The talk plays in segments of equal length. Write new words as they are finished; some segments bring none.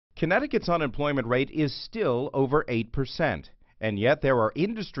Connecticut's unemployment rate is still over 8%, and yet there are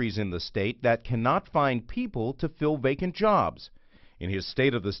industries in the state that cannot find people to fill vacant jobs. In his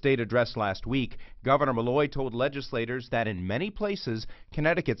State of the State address last week, Governor Malloy told legislators that in many places,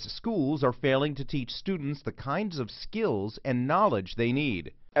 Connecticut's schools are failing to teach students the kinds of skills and knowledge they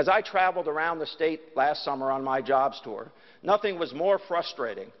need. As I traveled around the state last summer on my jobs tour, nothing was more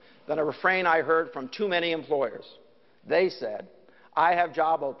frustrating than a refrain I heard from too many employers. They said, "I have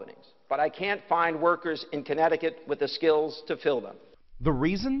job openings, but I can't find workers in Connecticut with the skills to fill them." The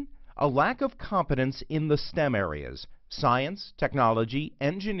reason? A lack of competence in the STEM areas: science, technology,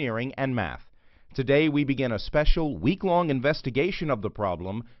 engineering, and math. Today we begin a special week-long investigation of the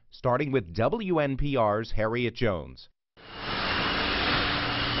problem, starting with WNPR's Harriet Jones.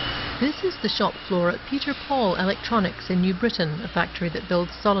 This is the shop floor at Peter Paul Electronics in New Britain, a factory that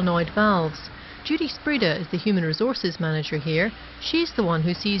builds solenoid valves. Judy Sprida is the Human Resources Manager here. She's the one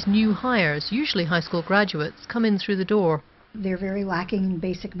who sees new hires, usually high school graduates, come in through the door. They're very lacking in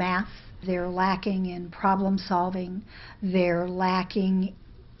basic math. They're lacking in problem solving. They're lacking...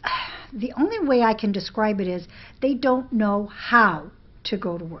 The only way I can describe it is they don't know how to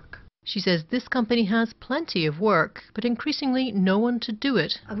go to work. She says this company has plenty of work, but increasingly no one to do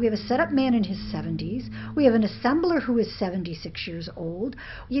it. We have a setup man in his 70s. We have an assembler who is 76 years old.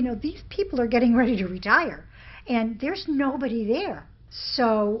 You know, these people are getting ready to retire, and there's nobody there.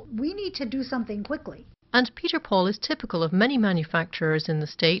 So we need to do something quickly. And Peter Paul is typical of many manufacturers in the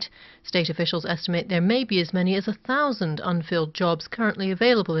state. State officials estimate there may be as many as 1,000 unfilled jobs currently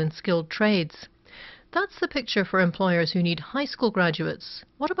available in skilled trades. That's the picture for employers who need high school graduates.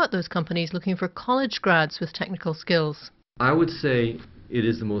 What about those companies looking for college grads with technical skills? I would say it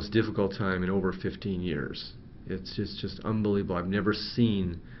is the most difficult time in over 15 years. It's just unbelievable. I've never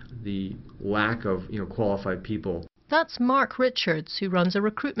seen the lack of qualified people. That's Mark Richards, who runs a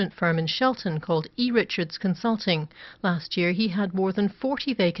recruitment firm in Shelton called E. Richards Consulting. Last year he had more than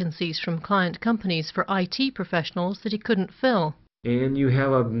 40 vacancies from client companies for IT professionals that he couldn't fill. And you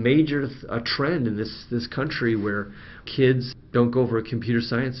have a major trend in this country where kids don't go for a computer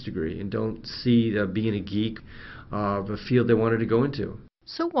science degree and don't see being a geek a field they wanted to go into.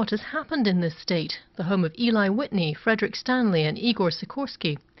 So what has happened in this state, the home of Eli Whitney, Frederick Stanley and Igor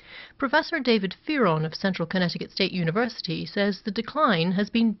Sikorsky? Professor David Fearon of Central Connecticut State University says the decline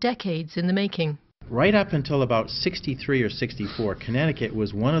has been decades in the making. Right up until about 63 or 64, Connecticut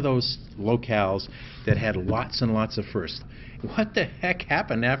was one of those locales that had lots and lots of firsts. What the heck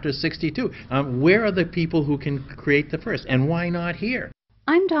happened after 62? Where are the people who can create the first, and why not here?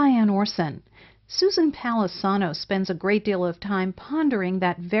 I'm Diane Orson. Susan Palisano spends a great deal of time pondering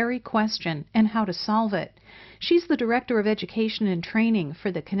that very question and how to solve it. She's the Director of Education and Training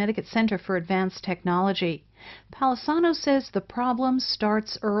for the Connecticut Center for Advanced Technology. Palisano says the problem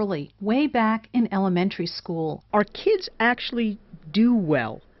starts early, way back in elementary school. Our kids actually do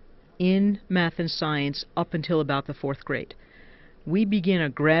well in math and science up until about the 4th grade. We begin a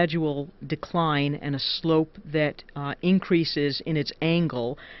gradual decline and a slope that increases in its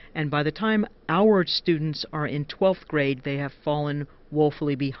angle, and by the time our students are in 12th grade, they have fallen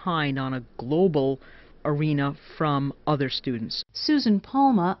woefully behind on a global arena from other students. Susan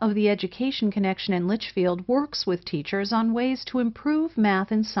Palma of the Education Connection in Litchfield works with teachers on ways to improve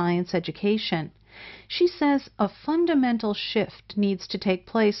math and science education. She says a fundamental shift needs to take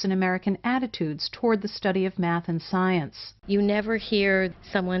place in American attitudes toward the study of math and science. You never hear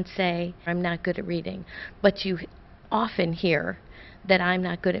someone say, "I'm not good at reading," but you often hear that I'm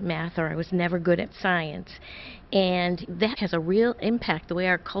not good at math or I was never good at science. And that has a real impact the way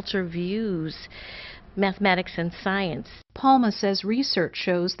our culture views mathematics and science. Palma says research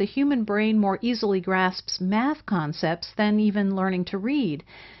shows the human brain more easily grasps math concepts than even learning to read.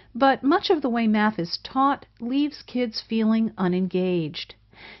 But much of the way math is taught leaves kids feeling unengaged.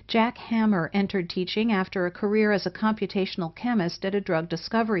 Jack Hammer entered teaching after a career as a computational chemist at a drug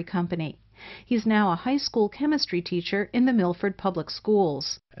discovery company. He's now a high school chemistry teacher in the Milford Public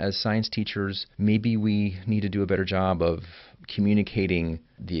Schools. As science teachers, maybe we need to do a better job of communicating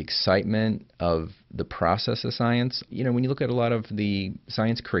the excitement of the process of science. When you look at a lot of the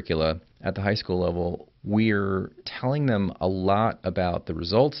science curricula at the high school level, we're telling them a lot about the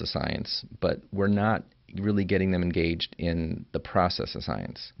results of science, but we're not really getting them engaged in the process of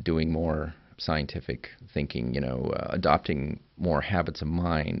science, doing more scientific thinking, adopting more habits of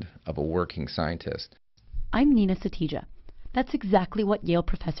mind of a working scientist. I'm Nina Satija. That's exactly what Yale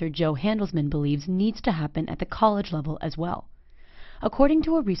professor Joe Handelsman believes needs to happen at the college level as well. According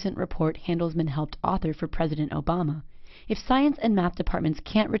to a recent report Handelsman helped author for President Obama, If science and math departments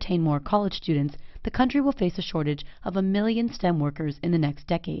can't retain more college students, the country will face a shortage of 1 million STEM workers in the next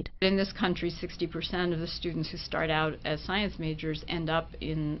decade. In this country, 60% of the students who start out as science majors end up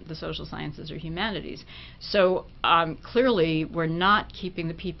in the social sciences or humanities. So clearly we're not keeping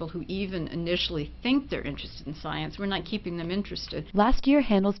the people who even initially think they're interested in science, we're not keeping them interested. Last year,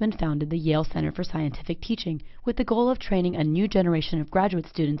 Handelsman founded the Yale Center for Scientific Teaching with the goal of training a new generation of graduate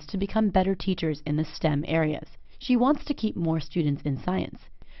students to become better teachers in the STEM areas. She wants to keep more students in science.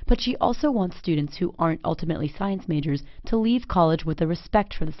 But she also wants students who aren't ultimately science majors to leave college with a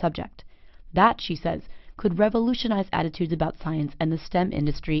respect for the subject. That, she says, could revolutionize attitudes about science and the STEM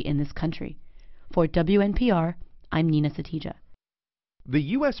industry in this country. For WNPR, I'm Nina Satija. The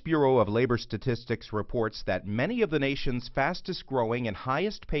U.S. Bureau of Labor Statistics reports that many of the nation's fastest-growing and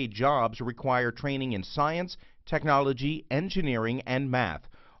highest-paid jobs require training in science, technology, engineering, and math,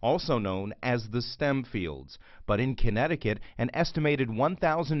 also known as the STEM fields. But in Connecticut, an estimated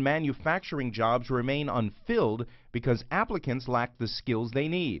 1,000 manufacturing jobs remain unfilled because applicants lack the skills they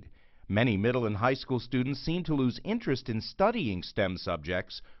need. Many middle and high school students seem to lose interest in studying STEM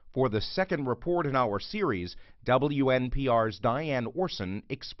subjects. For the second report in our series, WNPR's Diane Orson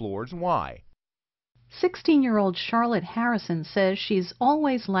explores why. 16-year-old Charlotte Harrison says she's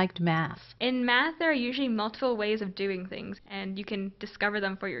always liked math. In math, there are usually multiple ways of doing things, and you can discover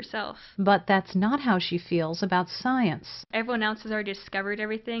them for yourself. But that's not how she feels about science. Everyone else has already discovered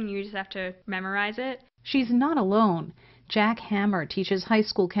everything, you just have to memorize it. She's not alone. Jack Hammer teaches high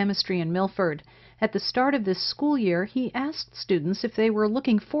school chemistry in Milford. At the start of this school year, he asked students if they were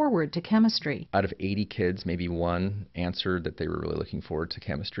looking forward to chemistry. Out of 80 kids, maybe one answered that they were really looking forward to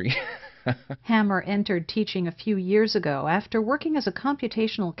chemistry. Hammer entered teaching a few years ago after working as a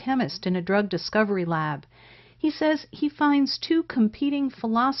computational chemist in a drug discovery lab. He says he finds two competing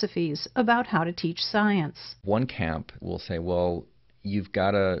philosophies about how to teach science. One camp will say, well, you've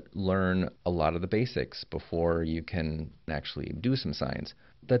got to learn a lot of the basics before you can actually do some science.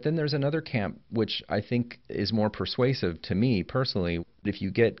 But then there's another camp, which I think is more persuasive to me personally. If you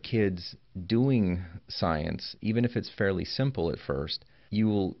get kids doing science, even if it's fairly simple at first, you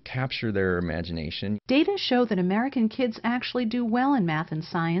will capture their imagination. Data show that American kids actually do well in math and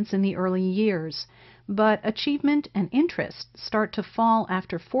science in the early years. But achievement and interest start to fall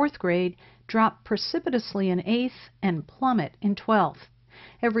after 4th grade, drop precipitously in 8th, and plummet in 12th.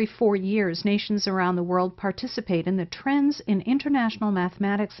 Every 4 years, nations around the world participate in the Trends in International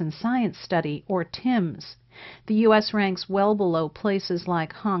Mathematics and Science Study, or TIMSS. The U.S. ranks well below places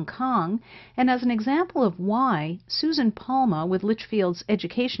like Hong Kong, and as an example of why, Susan Palma with Litchfield's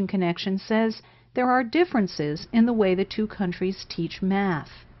Education Connection says there are differences in the way the two countries teach math.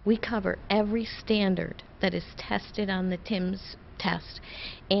 We cover every standard that is tested on the TIMSS test,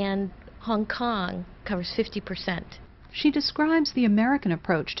 and Hong Kong covers 50%. She describes the American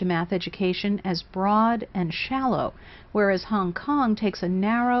approach to math education as broad and shallow, whereas Hong Kong takes a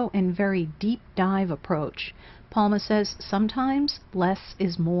narrow and very deep dive approach. Palma says sometimes less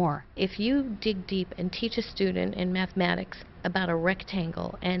is more. If you dig deep and teach a student in mathematics about a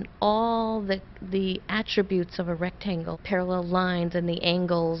rectangle and all the attributes of a rectangle, parallel lines and the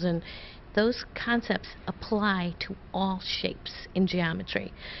angles, and those concepts apply to all shapes in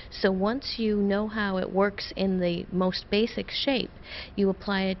geometry. So once you know how it works in the most basic shape, you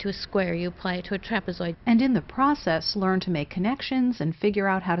apply it to a square, you apply it to a trapezoid. And in the process, learn to make connections and figure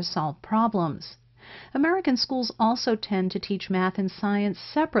out how to solve problems. American schools also tend to teach math and science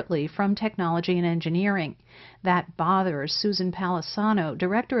separately from technology and engineering. That bothers Susan Palisano,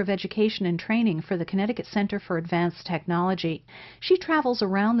 Director of Education and Training for the Connecticut Center for Advanced Technology. She travels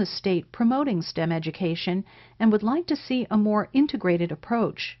around the state promoting STEM education and would like to see a more integrated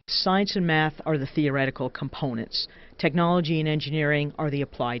approach. Science and math are the theoretical components. Technology and engineering are the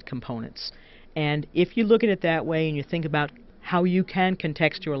applied components. And if you look at it that way and you think about how you can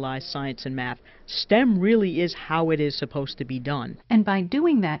contextualize science and math, STEM really is how it is supposed to be done. And by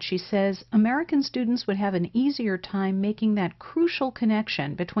doing that, she says, American students would have an easier time making that crucial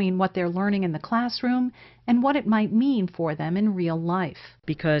connection between what they're learning in the classroom and what it might mean for them in real life.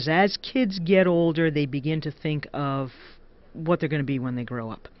 Because as kids get older, they begin to think of what they're going to be when they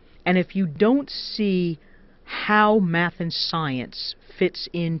grow up. And if you don't see how math and science fits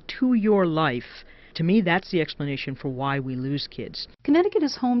into your life, to me, that's the explanation for why we lose kids. Connecticut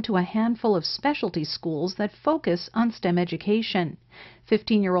is home to a handful of specialty schools that focus on STEM education.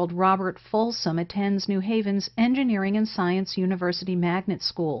 15-year-old Robert Folsom attends New Haven's Engineering and Science University Magnet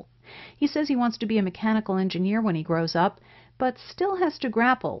School. He says he wants to be a mechanical engineer when he grows up, but still has to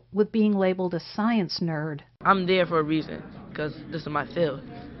grapple with being labeled a science nerd. I'm there for a reason, because this is my field.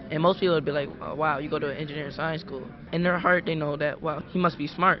 And most people would be like, oh, wow, you go to an engineering science school. In their heart, they know that, wow, he must be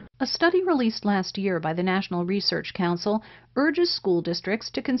smart. A study released last year by the National Research Council urges school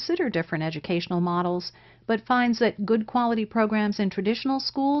districts to consider different educational models, but finds that good quality programs in traditional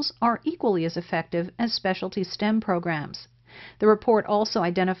schools are equally as effective as specialty STEM programs. The report also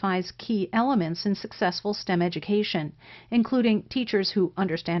identifies key elements in successful STEM education, including teachers who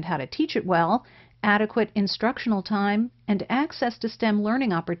understand how to teach it well, adequate instructional time, and access to STEM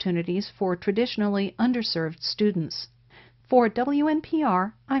learning opportunities for traditionally underserved students. For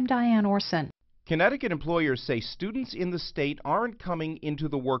WNPR, I'm Diane Orson. Connecticut employers say students in the state aren't coming into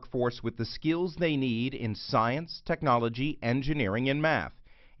the workforce with the skills they need in science, technology, engineering, and math.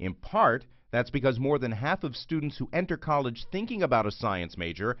 In part, that's because more than half of students who enter college thinking about a science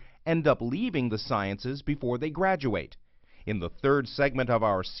major end up leaving the sciences before they graduate. In the third segment of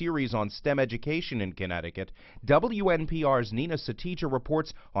our series on STEM education in Connecticut, WNPR's Nina Satija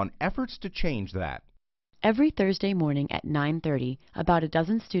reports on efforts to change that. Every Thursday morning at 9:30, about a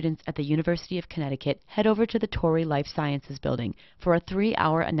dozen students at the University of Connecticut head over to the Torrey Life Sciences building for a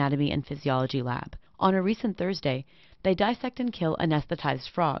 3-hour anatomy and physiology lab. On a recent Thursday, they dissect and kill anesthetized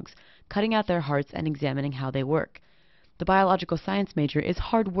frogs, cutting out their hearts and examining how they work. The biological science major is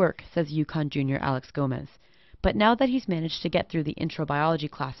hard work, says UConn junior Alex Gomez. But now that he's managed to get through the intro biology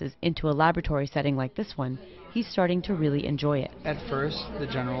classes into a laboratory setting like this one, he's starting to really enjoy it. At first, the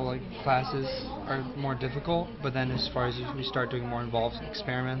general classes are more difficult, but then as far as you start doing more involved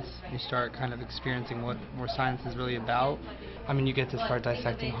experiments, you start kind of experiencing what more science is really about. I mean, you get to start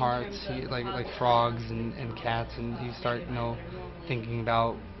dissecting hearts, like frogs and cats, and you start, thinking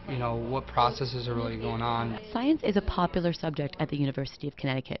about what processes are really going on. Science is a popular subject at the University of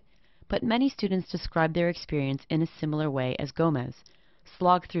Connecticut, but many students describe their experience in a similar way as Gomez.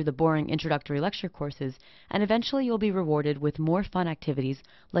 Slog through the boring introductory lecture courses, and eventually you'll be rewarded with more fun activities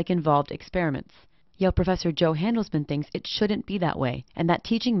like involved experiments. Yale professor Joe Handelsman thinks it shouldn't be that way, and that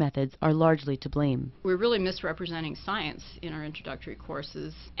teaching methods are largely to blame. We're really misrepresenting science in our introductory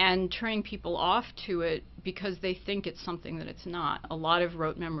courses and turning people off to it because they think it's something that it's not. A lot of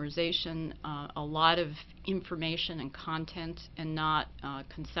rote memorization, a lot of information and content, and not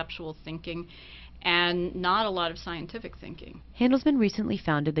conceptual thinking, and not a lot of scientific thinking. Handelsman recently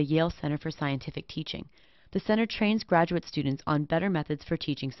founded the Yale Center for Scientific Teaching. The center trains graduate students on better methods for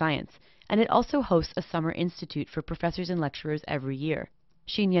teaching science, and it also hosts a summer institute for professors and lecturers every year.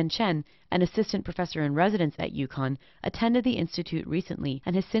 Xin-Yen Chen, an assistant professor in residence at UConn, attended the institute recently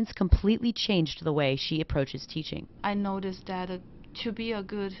and has since completely changed the way she approaches teaching. I noticed that to be a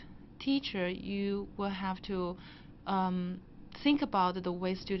good teacher, you will have to think about the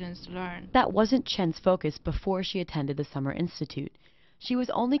way students learn. That wasn't Chen's focus before she attended the summer institute. She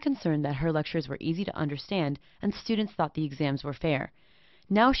was only concerned that her lectures were easy to understand and students thought the exams were fair.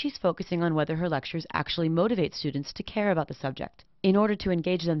 Now she's focusing on whether her lectures actually motivate students to care about the subject. In order to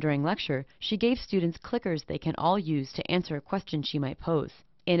engage them during lecture, she gave students clickers they can all use to answer a question she might pose.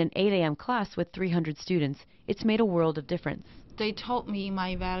 In an 8 a.m. class with 300 students, it's made a world of difference. They told me in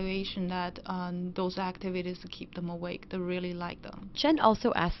my evaluation that those activities keep them awake. They really like them. Chen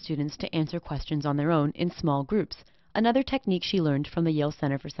also asked students to answer questions on their own in small groups, another technique she learned from the Yale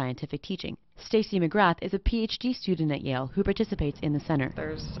Center for Scientific Teaching. Stacy McGrath is a PhD student at Yale who participates in the center.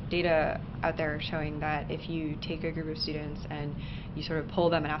 There's data out there showing that if you take a group of students and you sort of pull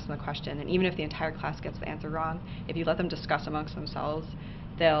them and ask them a question, and even if the entire class gets the answer wrong, if you let them discuss amongst themselves,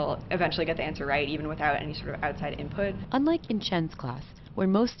 they'll eventually get the answer right, even without any sort of outside input. Unlike in Chen's class, where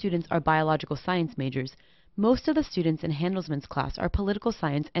most students are biological science majors, most of the students in Handelsman's class are political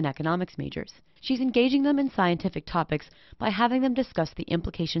science and economics majors. She's engaging them in scientific topics by having them discuss the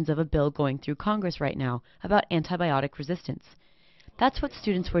implications of a bill going through Congress right now about antibiotic resistance. That's what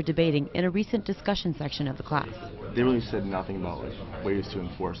students were debating in a recent discussion section of the class. They really said nothing about ways to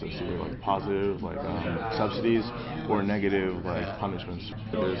enforce this, either positive subsidies or negative punishments.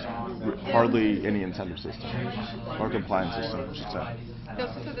 There's hardly any incentive system or compliance system, I should say. They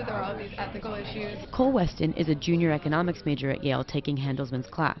also said that there are all these ethical issues. Cole Weston is a junior economics major at Yale taking Handelsman's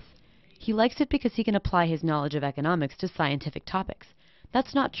class. He likes it because he can apply his knowledge of economics to scientific topics.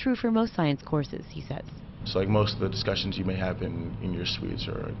 That's not true for most science courses, he says. So most of the discussions you may have in your suites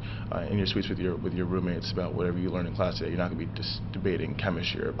or in your suites with your roommates about whatever you learn in class today, you're not going to be just debating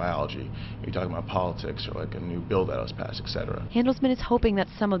chemistry or biology. You're talking about politics or a new bill that was passed, etc. Handelsman is hoping that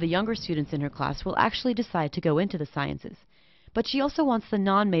some of the younger students in her class will actually decide to go into the sciences. But she also wants the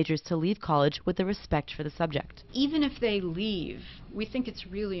non-majors to leave college with a respect for the subject. Even if they leave, we think it's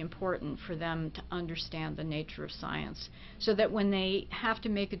really important for them to understand the nature of science so that when they have to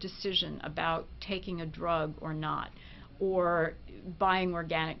make a decision about taking a drug or not, or buying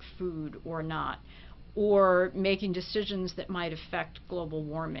organic food or not, or making decisions that might affect global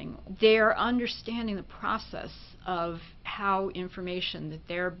warming. They're understanding the process of how information that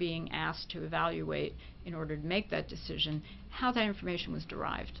they're being asked to evaluate in order to make that decision, how that information was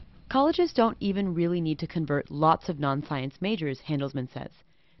derived. Colleges don't even really need to convert lots of non-science majors, Handelsman says.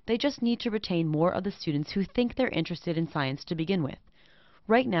 They just need to retain more of the students who think they're interested in science to begin with.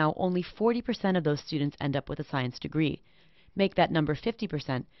 Right now, only 40% of those students end up with a science degree. Make that number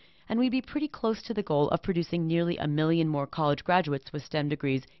 50%, and we'd be pretty close to the goal of producing nearly 1 million more college graduates with STEM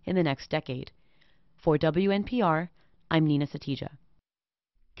degrees in the next decade. For WNPR, I'm Nina Satija.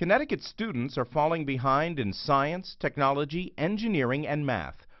 Connecticut students are falling behind in science, technology, engineering, and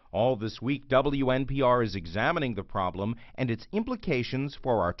math. All this week, WNPR is examining the problem and its implications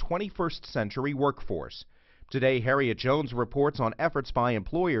for our 21st century workforce. Today, Harriet Jones reports on efforts by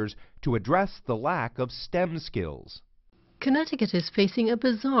employers to address the lack of STEM skills. Connecticut is facing a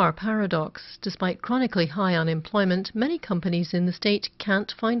bizarre paradox. Despite chronically high unemployment, many companies in the state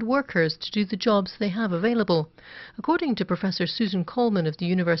can't find workers to do the jobs they have available. According to Professor Susan Coleman of the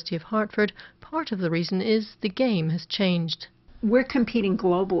University of Hartford, part of the reason is the game has changed. We're competing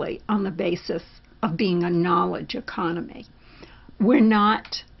globally on the basis of being a knowledge economy. We're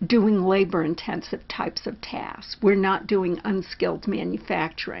not doing labor-intensive types of tasks. We're not doing unskilled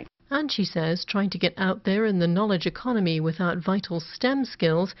manufacturing. And she says trying to get out there in the knowledge economy without vital STEM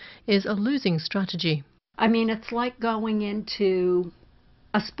skills is a losing strategy. I mean, it's like going into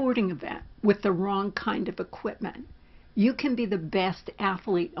a sporting event with the wrong kind of equipment. You can be the best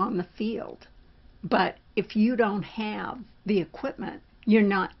athlete on the field, but if you don't have the equipment, you're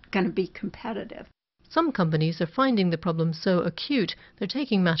not going to be competitive. Some companies are finding the problem so acute, they're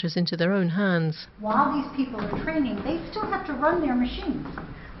taking matters into their own hands. While these people are training, they still have to run their machines.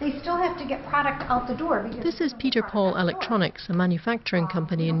 They still have to get product out the door. This is Peter Paul Electronics, a manufacturing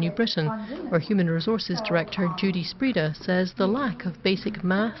company in New Britain, where Human Resources Director Judy Sprida says the lack of basic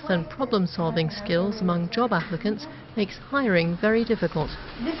math and problem-solving skills among job applicants makes hiring very difficult.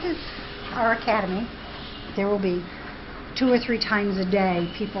 This is our academy. There will be 2 or 3 times a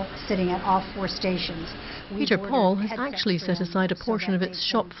day people sitting at all 4 stations. Peter Paul has actually set aside a portion of its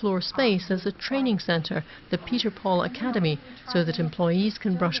shop floor space as a training centre, the Peter Paul Academy, so that employees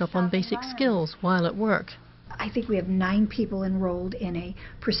can brush up on basic skills while at work. I think we have 9 people enrolled in a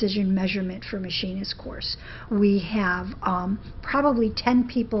precision measurement for machinist course. We have probably 10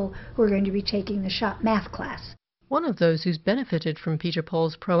 people who are going to be taking the shop math class. One of those who's benefited from Peter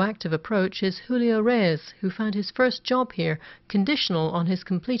Paul's proactive approach is Julio Reyes, who found his first job here conditional on his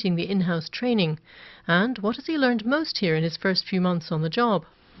completing the in-house training. And what has he learned most here in his first few months on the job?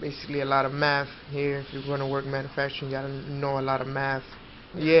 Basically a lot of math here. If you're going to work manufacturing, you got to know a lot of math.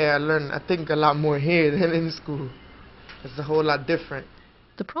 Yeah, I learned, I think, a lot more here than in school. It's a whole lot different.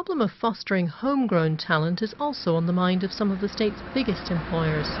 The problem of fostering homegrown talent is also on the mind of some of the state's biggest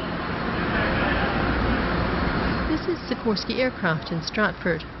employers. This is Sikorsky Aircraft in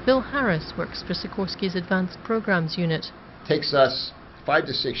Stratford. Bill Harris works for Sikorsky's Advanced Programs Unit. It takes us 5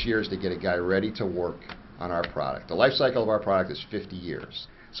 to 6 years to get a guy ready to work on our product. The life cycle of our product is 50 years.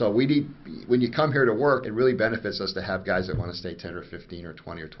 So we need, when you come here to work, it really benefits us to have guys that want to stay 10 or 15 or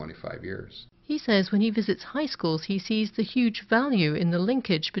 20 or 25 years. He says when he visits high schools, he sees the huge value in the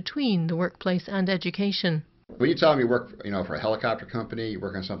linkage between the workplace and education. When you tell them you work, for a helicopter company, you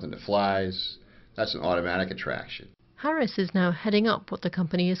work on something that flies, that's an automatic attraction. Harris is now heading up what the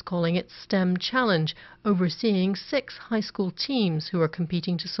company is calling its STEM Challenge, overseeing 6 high school teams who are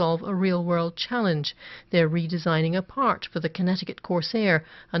competing to solve a real-world challenge. They're redesigning a part for the Connecticut Corsair,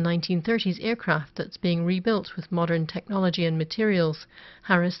 a 1930s aircraft that's being rebuilt with modern technology and materials.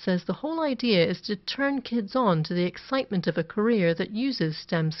 Harris says the whole idea is to turn kids on to the excitement of a career that uses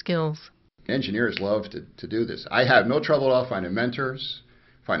STEM skills. Engineers love to do this. I have no trouble at all finding mentors,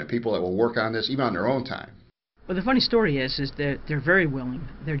 finding people that will work on this, even on their own time. Well, the funny story is that they're very willing.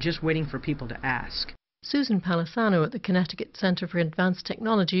 They're just waiting for people to ask. Susan Palisano at the Connecticut Center for Advanced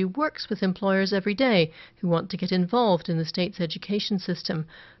Technology works with employers every day who want to get involved in the state's education system.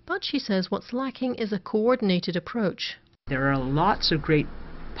 But she says what's lacking is a coordinated approach. There are lots of great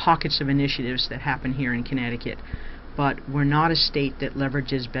pockets of initiatives that happen here in Connecticut, but we're not a state that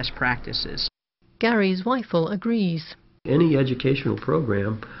leverages best practices. Gary Zweifel agrees. Any educational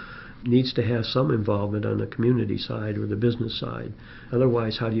program needs to have some involvement on the community side or the business side.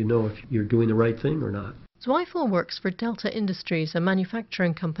 Otherwise, how do you know if you're doing the right thing or not? Zweifel works for Delta Industries, a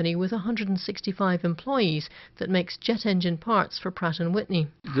manufacturing company with 165 employees that makes jet engine parts for Pratt & Whitney.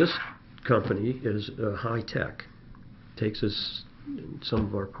 This company is high-tech. Takes us some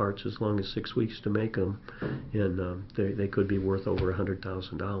of our parts as long as 6 weeks to make them, and they could be worth over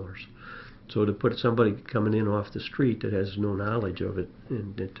 $100,000. So to put somebody coming in off the street that has no knowledge of it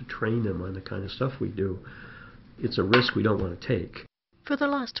and to train them on the kind of stuff we do, it's a risk we don't want to take. For the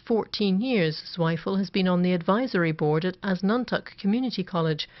last 14 years, Zweifel has been on the advisory board at Asnuntuck Community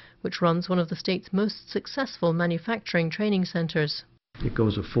College, which runs one of the state's most successful manufacturing training centers. It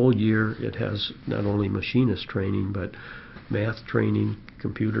goes a full year. It has not only machinist training, but math training,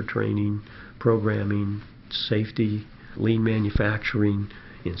 computer training, programming, safety, lean manufacturing,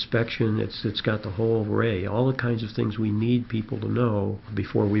 inspection. It's got the whole array, all the kinds of things we need people to know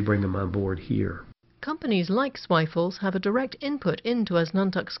before we bring them on board here. Companies like Zweifel's have a direct input into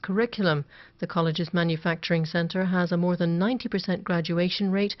Asnuntuck's curriculum. The college's manufacturing centre has a more than 90%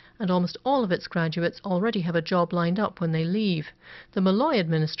 graduation rate, and almost all of its graduates already have a job lined up when they leave. The Malloy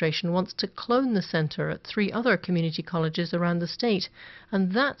administration wants to clone the centre at 3 other community colleges around the state,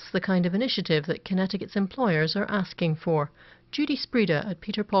 and that's the kind of initiative that Connecticut's employers are asking for. Judy Sprida at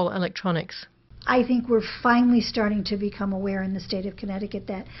Peter Paul Electronics. I think we're finally starting to become aware in the state of Connecticut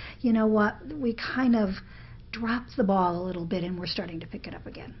that, you know what, we kind of dropped the ball a little bit and we're starting to pick it up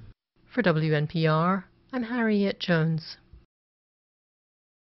again. For WNPR, I'm Harriet Jones.